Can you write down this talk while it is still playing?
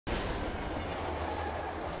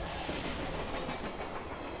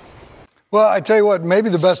Well, I tell you what, maybe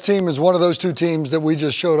the best team is one of those two teams that we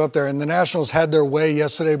just showed up there. And the Nationals had their way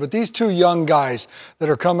yesterday, but these two young guys that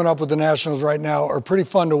are coming up with the Nationals right now are pretty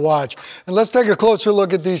fun to watch. And let's take a closer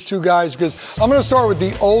look at these two guys, because I'm going to start with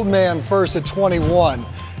the old man first at 21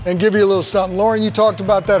 and give you a little something. Lauren, you talked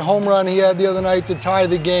about that home run he had the other night to tie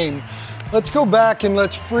the game. Let's go back and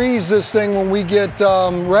let's freeze this thing when we get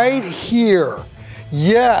right here.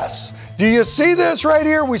 Yes. Do you see this right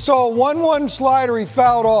here? We saw a 1-1 slider he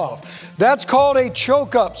fouled off. That's called a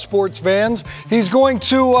choke-up, sports fans. He's going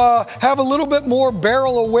to have a little bit more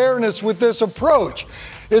barrel awareness with this approach.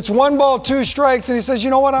 It's 1 ball, 2 strikes, and he says,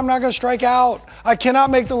 you know what, I'm not going to strike out. I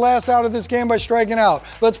cannot make the last out of this game by striking out.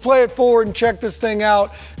 Let's play it forward and check this thing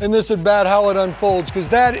out in this at-bat, how it unfolds, because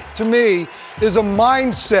that, to me, is a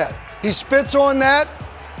mindset. He spits on that,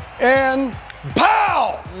 and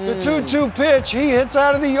pow! The 2-2 pitch, he hits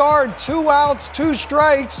out of the yard, 2 outs, 2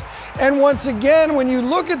 strikes, and once again, when you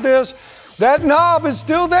look at this, that knob is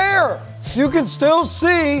still there. You can still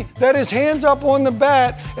see that his hand's up on the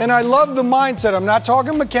bat, and I love the mindset. I'm not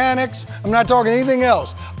talking mechanics. I'm not talking anything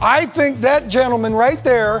else. I think that gentleman right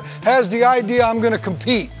there has the idea, I'm going to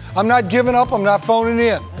compete. I'm not giving up. I'm not phoning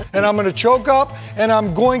in. And I'm going to choke up, and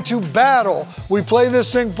I'm going to battle. We play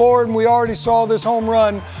this thing forward, and we already saw this home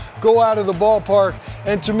run go out of the ballpark,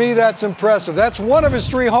 and to me, that's impressive. That's one of his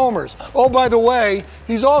 3 homers. Oh, by the way,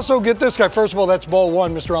 he's also, get this guy, first of all, that's ball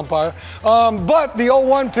 1, Mr. Umpire, but the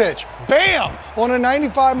 0-1 pitch, bam, on a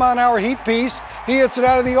 95-mile-an-hour heat piece, he hits it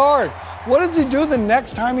out of the yard. What does he do the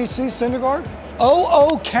next time he sees Syndergaard?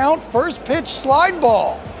 0-0 count, first pitch slide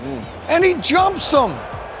ball, and he jumps him.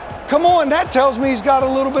 Come on, that tells me he's got a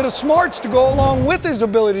little bit of smarts to go along with his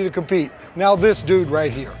ability to compete. Now this dude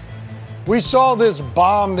right here. We saw this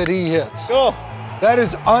bomb that he hits. Oh. That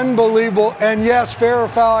is unbelievable. And yes, fair or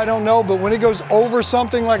foul, I don't know, but when it goes over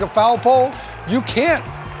something like a foul pole, you can't,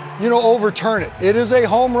 overturn it. It is a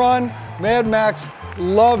home run. Mad Max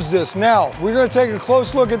loves this. Now, we're going to take a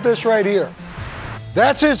close look at this right here.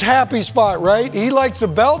 That's his happy spot, right? He likes the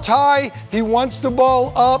belt high. He wants the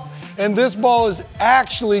ball up. And this ball is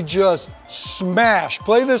actually just smashed.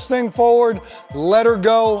 Play this thing forward, let her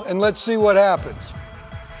go, and let's see what happens.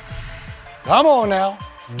 Come on now,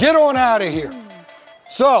 get on out of here.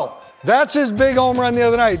 So, that's his big home run the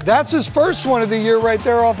other night. That's his first one of the year right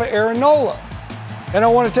there off of Aaron Nola. And I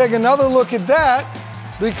want to take another look at that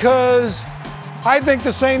because I think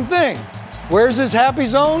the same thing. Where's his happy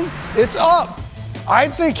zone? It's up. I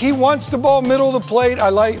think he wants the ball middle of the plate.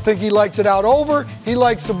 think he likes it out over. He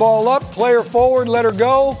likes the ball up, play her forward, let her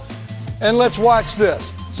go. And let's watch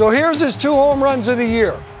this. So here's his 2 home runs of the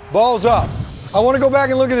year. Ball's up. I want to go back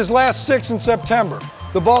and look at his last 6 in September.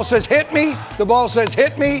 The ball says hit me. The ball says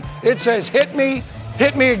hit me. It says hit me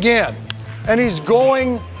again. And he's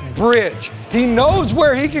going bridge. He knows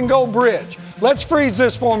where he can go bridge. Let's freeze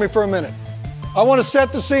this for me for a minute. I want to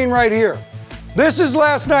set the scene right here. This is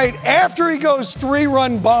last night after he goes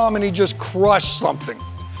 3-run bomb and he just crushed something.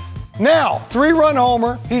 Now, 3-run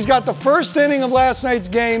homer. He's got the first inning of last night's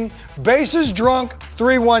game, bases drunk,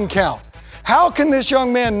 3-1 count. How can this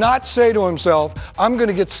young man not say to himself, I'm going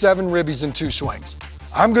to get 7 ribbies in 2 swings?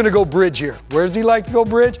 I'm going to go bridge here. Where does he like to go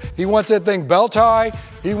bridge? He wants that thing belt high.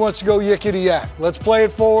 He wants to go yickety yak. Let's play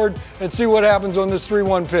it forward and see what happens on this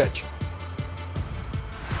 3-1 pitch.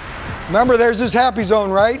 Remember, there's his happy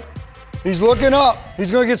zone, right? He's looking up.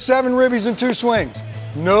 He's going to get 7 ribbies in 2 swings.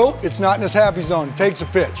 Nope, it's not in his happy zone. It takes a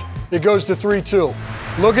pitch. It goes to 3-2.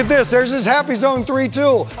 Look at this. There's his happy zone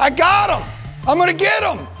 3-2. I got him. I'm going to get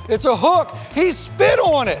him. It's a hook. He spit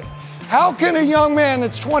on it. How can a young man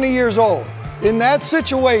that's 20 years old in that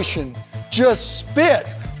situation just spit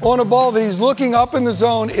on a ball that he's looking up in the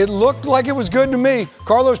zone? It looked like it was good to me.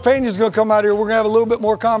 Carlos Pena's going to come out here. We're going to have a little bit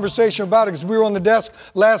more conversation about it because we were on the desk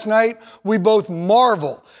last night. We both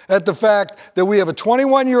marvel at the fact that we have a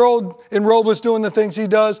 21-year-old in Robles doing the things he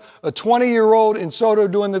does, a 20-year-old in Soto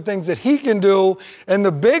doing the things that he can do, and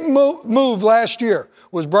the big move last year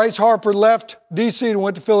was Bryce Harper left D.C. and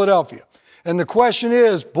went to Philadelphia. And the question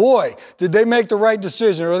is, boy, did they make the right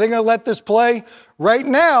decision? Are they going to let this play? Right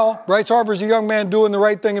now, Bryce Harper's a young man doing the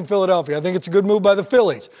right thing in Philadelphia. I think it's a good move by the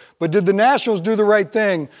Phillies. But did the Nationals do the right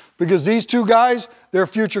thing? Because these 2 guys, their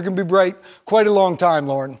future can be bright quite a long time,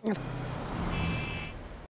 Lauren.